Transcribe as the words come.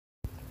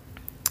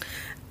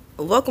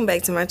Welcome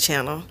back to my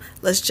channel.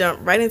 Let's jump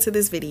right into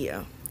this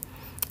video.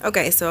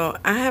 Okay, so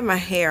I have my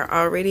hair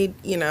already,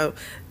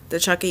 the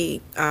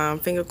chunky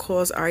finger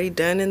coils already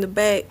done in the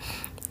back,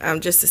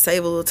 just to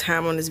save a little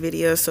time on this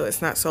video so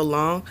it's not so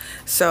long.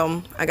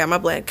 So I got my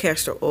black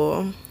castor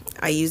oil.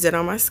 I use it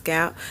on my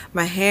scalp.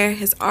 My hair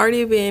has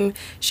already been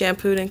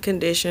shampooed and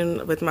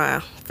conditioned with my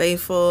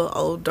faithful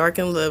old Dark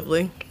and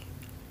Lovely.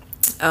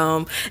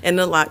 And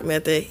the lock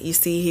method you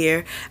see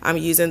here, I'm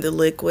using the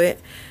liquid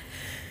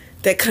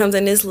that comes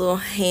in this little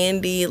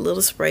handy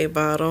little spray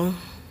bottle.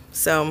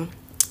 So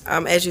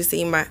as you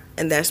see,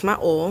 and that's my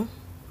oil.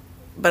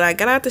 But I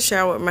got out the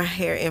shower with my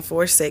hair in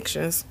 4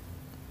 sections.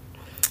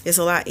 It's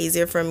a lot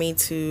easier for me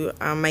to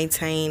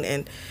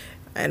maintain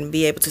and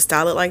be able to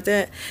style it like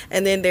that.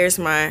 And then there's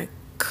my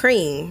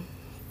cream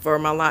for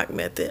my lock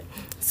method.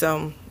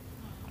 So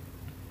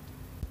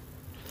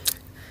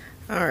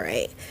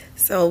alright,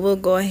 so we'll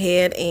go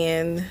ahead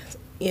and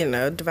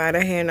divide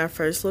our hair in our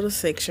first little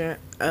section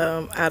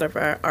out of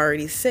our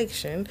already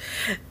sectioned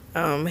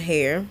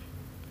hair.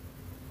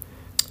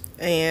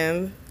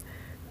 And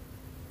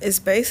it's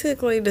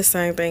basically the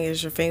same thing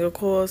as your finger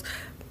coils,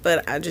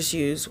 but I just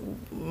use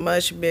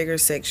much bigger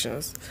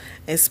sections.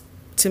 And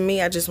to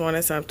me, I just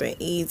wanted something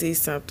easy,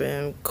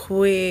 something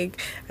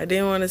quick. I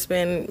didn't want to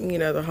spend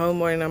the whole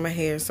morning on my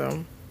hair,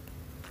 so,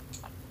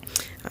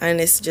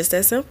 and it's just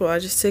that simple. I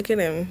just took it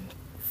and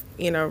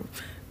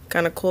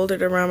kind of coiled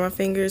it around my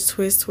fingers,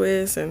 twist,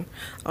 and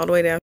all the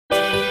way down.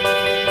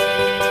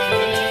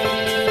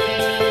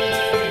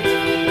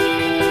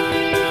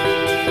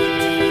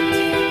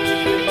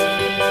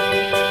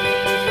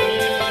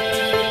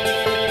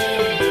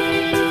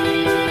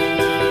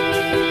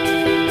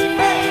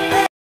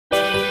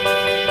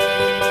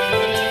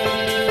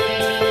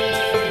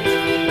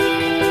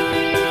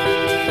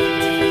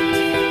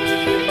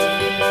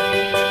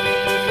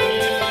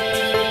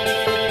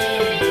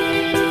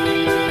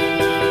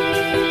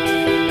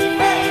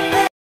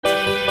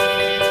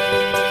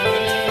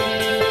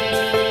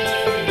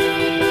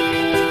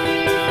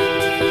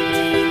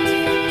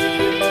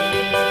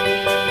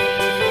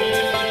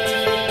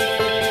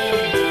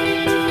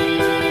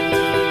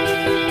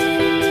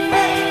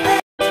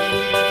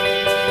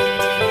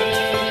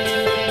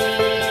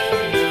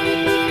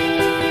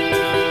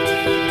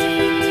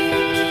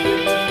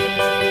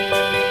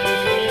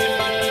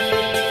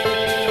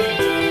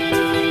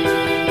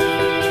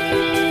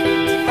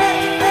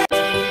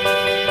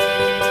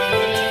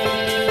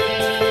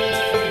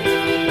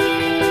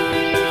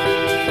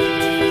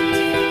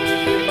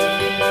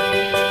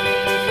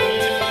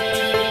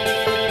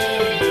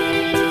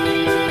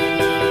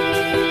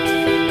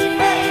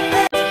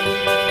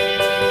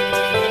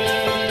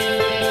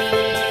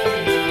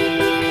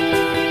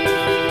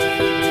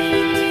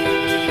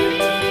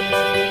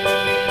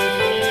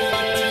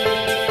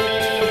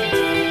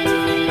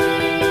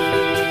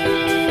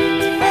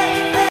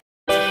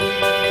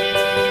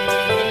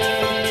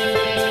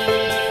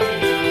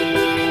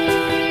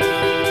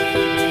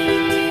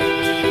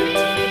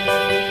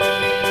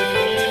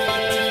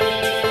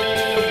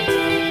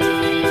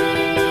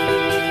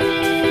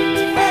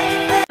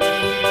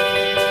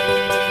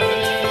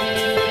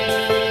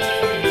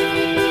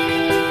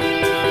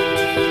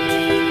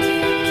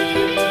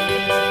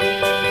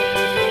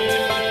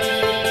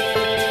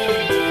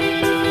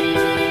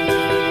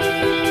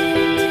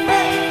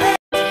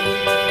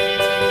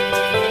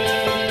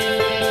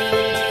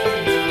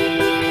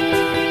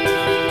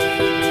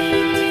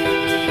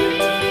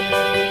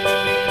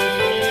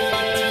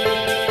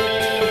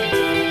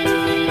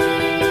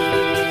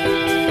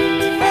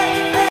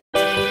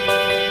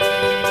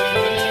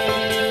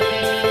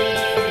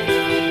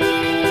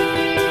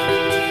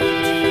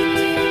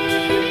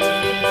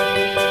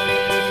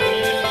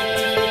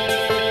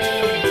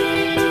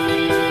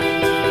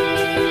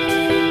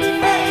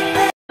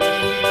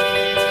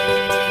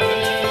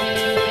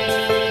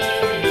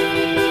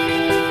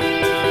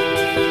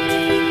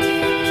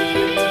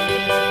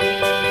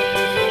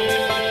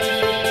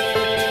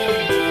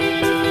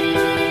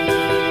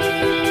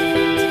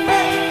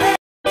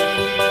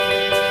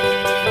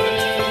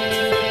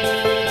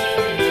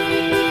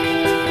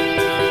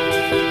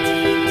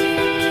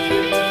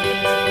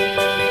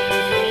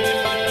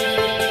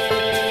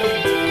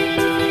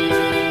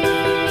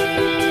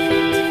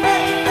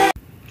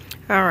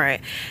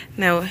 Alright,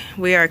 now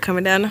we are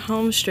coming down the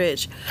home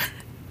stretch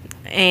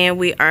and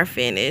we are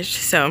finished.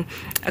 So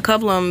a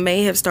couple of them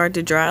may have started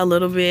to dry a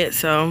little bit,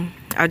 so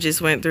I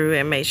just went through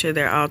and made sure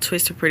they're all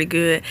twisted pretty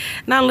good.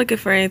 Not looking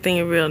for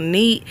anything real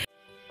neat.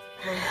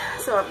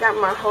 So I've got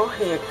my whole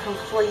head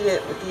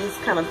completed with these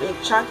kind of big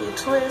chunky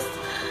twists.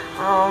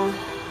 I'm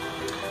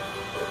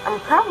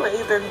probably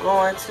either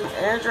going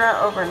to air dry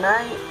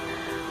overnight.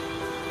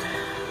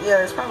 Yeah,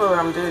 that's probably what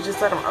I'm doing.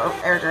 Just let them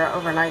air dry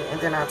overnight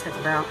and then I'll take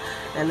them down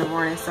in the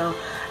morning. So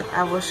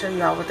I will show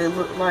y'all what they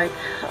look like.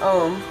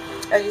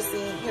 As you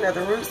see,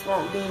 the roots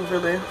won't be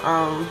really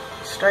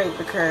straight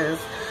because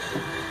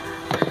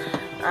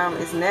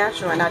it's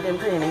natural and I didn't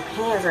put any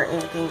pins or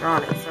anything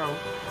on it. So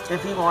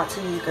If you want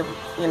to, you can,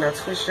 you know,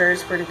 twist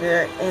yours pretty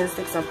good and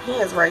stick some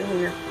pins right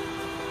here,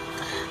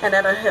 and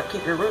that'll help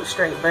keep your roots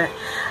straight. But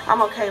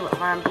I'm okay with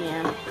mine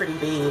being pretty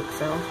big,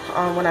 so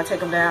when I take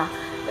them down,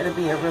 it'll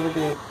be a really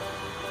big,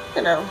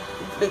 you know,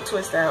 big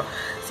twist out.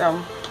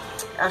 So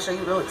I'll show you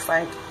what it looks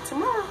like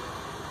tomorrow.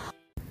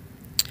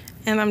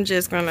 And I'm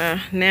just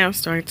gonna now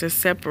start to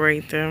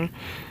separate them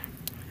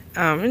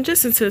and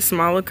just into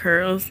smaller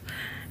curls.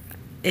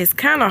 It's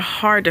kind of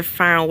hard to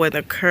find where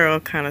the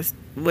curl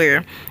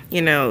where,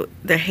 you know,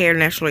 the hair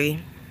naturally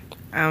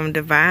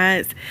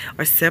divides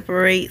or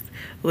separates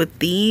with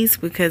these,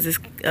 because it's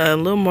a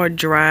little more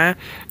dry.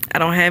 I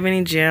don't have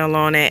any gel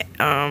on it,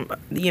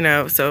 you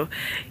know, so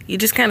you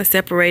just kind of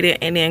separate it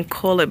and then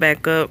coil it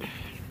back up,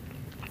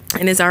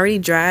 and it's already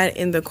dried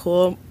in the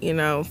coil, you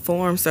know,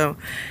 form. So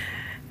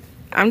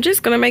I'm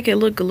just gonna make it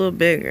look a little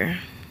bigger.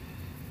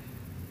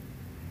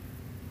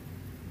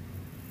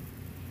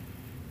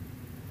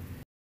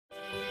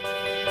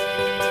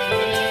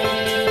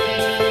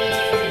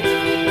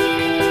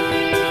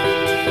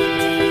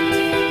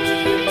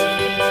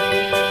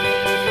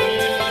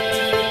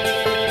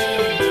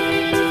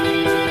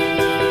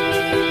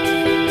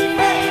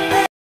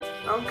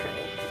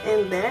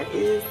 And that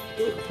is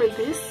it for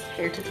this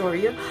hair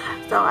tutorial.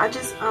 So I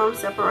just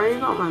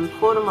separated them and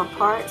pulled them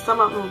apart. Some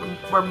of them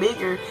were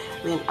bigger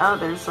than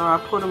others, so I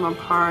pulled them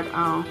apart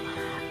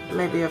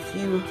maybe a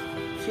few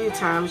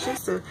times,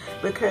 just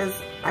because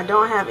I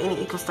don't have any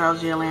Eco Style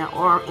gel in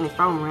or any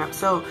foam wrap,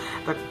 so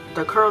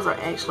the curls are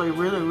actually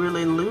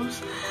really loose,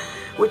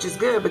 which is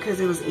good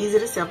because it was easy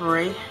to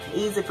separate,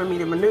 easy for me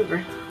to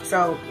maneuver.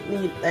 So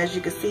as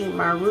you can see,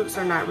 my roots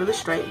are not really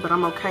straight, but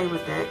I'm okay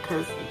with that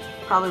because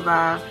probably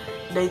by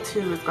day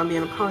 2 it's gonna be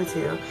in a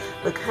ponytail.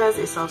 Because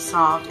it's so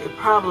soft, it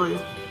probably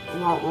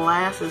won't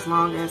last as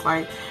long as,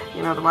 like,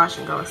 you know, the wash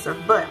and go and stuff,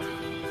 but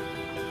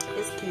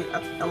it's cute.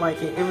 I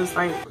like it. It was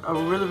like a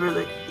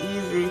really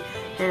easy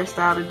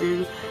hairstyle to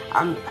do.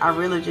 I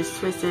really just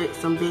twisted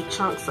some big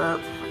chunks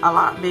up, a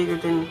lot bigger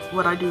than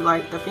what I do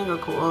like the finger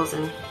coils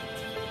and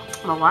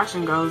my wash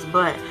and goes,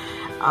 but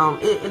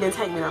it didn't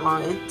take me that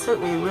long. It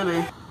took me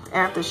really,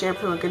 after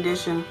shampoo and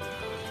condition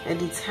and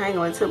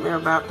detangle, it took me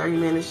about 30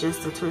 minutes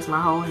just to twist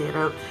my whole head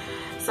up.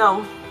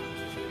 So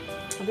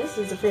this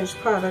is the finished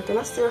product, and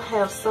I still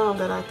have some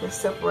that I can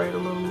separate a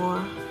little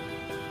more.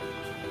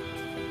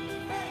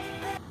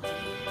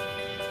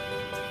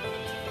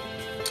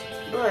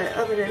 But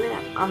other than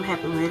that, I'm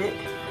happy with it.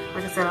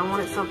 Like I said, I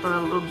wanted something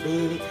a little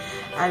big.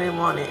 I didn't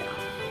want it,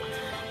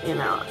 you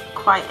know,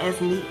 quite as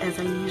neat as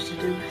I usually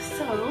do.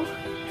 So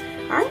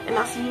alright, and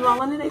I'll see you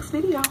all in the next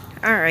video.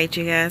 Alright,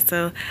 you guys,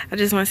 so I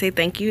just want to say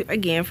thank you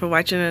again for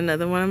watching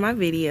another one of my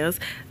videos.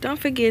 Don't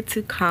forget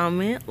to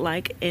comment,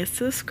 like, and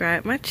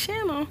subscribe my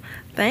channel.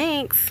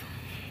 Thanks.